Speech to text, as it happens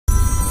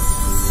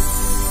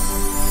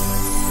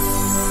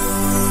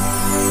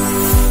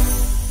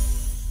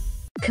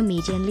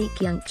Comedian Lee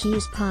Kyung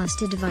Kyu's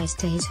past advice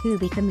to his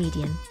hubby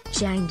comedian,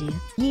 Jang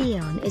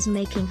Yeon is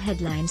making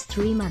headlines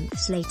 3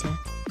 months later.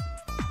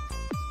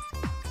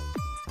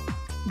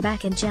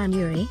 Back in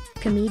January,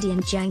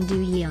 comedian Jang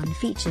Yeon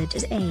featured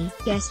as a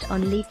guest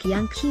on Lee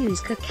Kyung Kyu's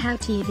Kakao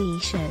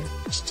TV show,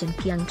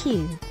 Kyung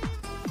Kyu.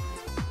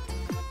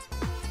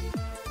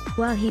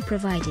 While he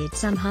provided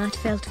some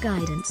heartfelt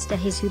guidance to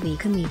his hubby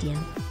comedian,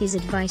 his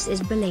advice is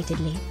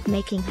belatedly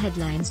making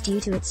headlines due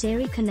to its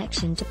eerie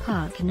connection to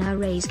Park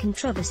Na-rae's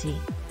controversy.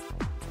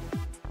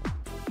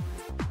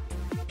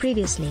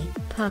 Previously,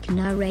 Park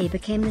Na-rae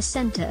became the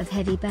center of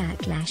heavy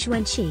backlash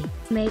when she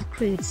made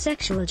crude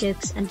sexual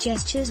jokes and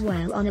gestures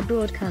while on a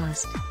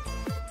broadcast.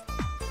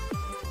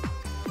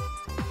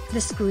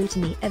 The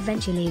scrutiny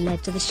eventually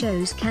led to the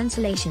show's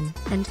cancellation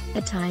and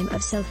a time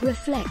of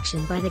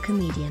self-reflection by the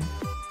comedian.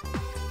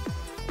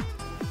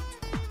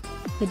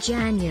 The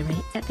January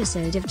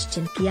episode of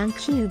Kyung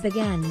Kyu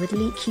began with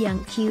Lee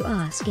Kyung Kyu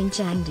asking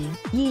Jang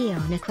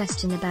Yeon a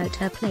question about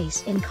her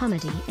place in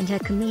comedy and her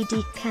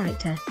comedic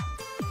character.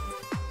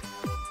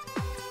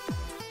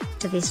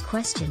 To this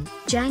question,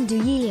 Jang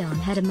Yeon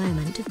had a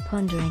moment of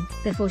pondering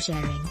before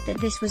sharing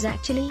that this was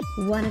actually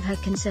one of her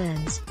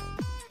concerns.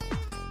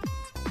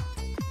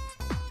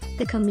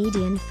 The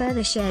comedian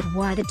further shared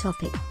why the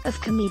topic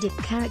of comedic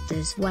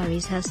characters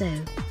worries her so.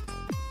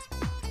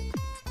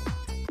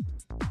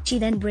 She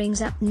then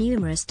brings up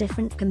numerous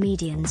different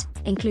comedians,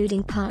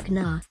 including Park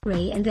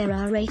Na-rae and their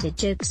R-rated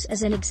jokes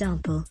as an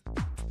example.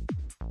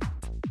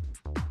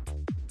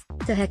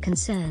 To her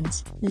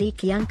concerns, Lee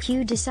Kyung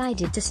Kyu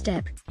decided to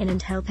step in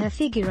and help her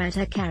figure out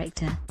her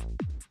character.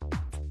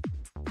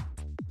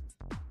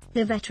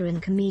 The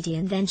veteran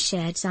comedian then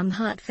shared some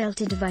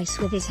heartfelt advice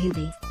with his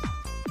hubby.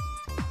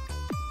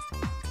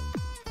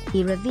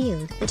 He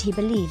revealed that he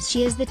believes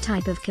she is the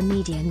type of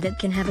comedian that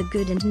can have a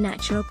good and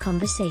natural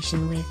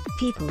conversation with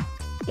people.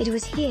 It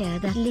was here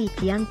that Lee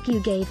Kyung Kyu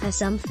gave her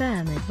some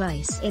firm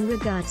advice in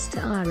regards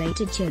to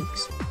R-rated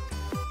jokes.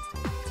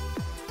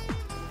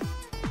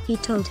 He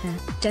told her,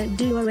 "Don't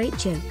do R-rated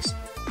jokes."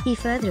 He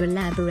further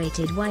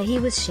elaborated why he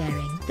was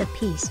sharing the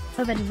piece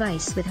of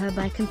advice with her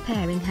by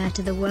comparing her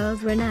to the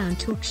world-renowned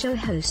talk show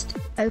host,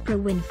 Oprah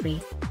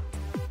Winfrey.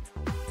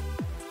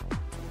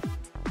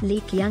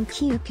 Lee Kyung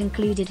Kyu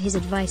concluded his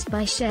advice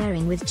by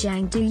sharing with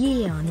Jang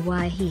Yeon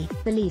why he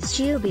believes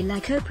she'll be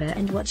like Oprah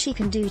and what she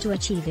can do to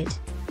achieve it.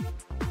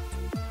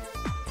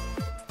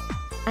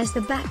 As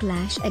the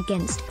backlash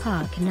against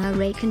Park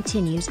Na-rae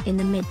continues in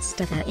the midst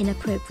of her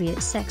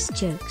inappropriate sex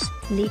jokes,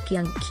 Lee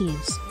Kyung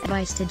Kyu's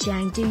advice to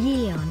Jang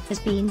Yeon has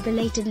been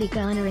belatedly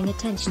garnering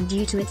attention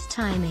due to its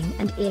timing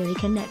and eerie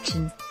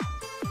connection.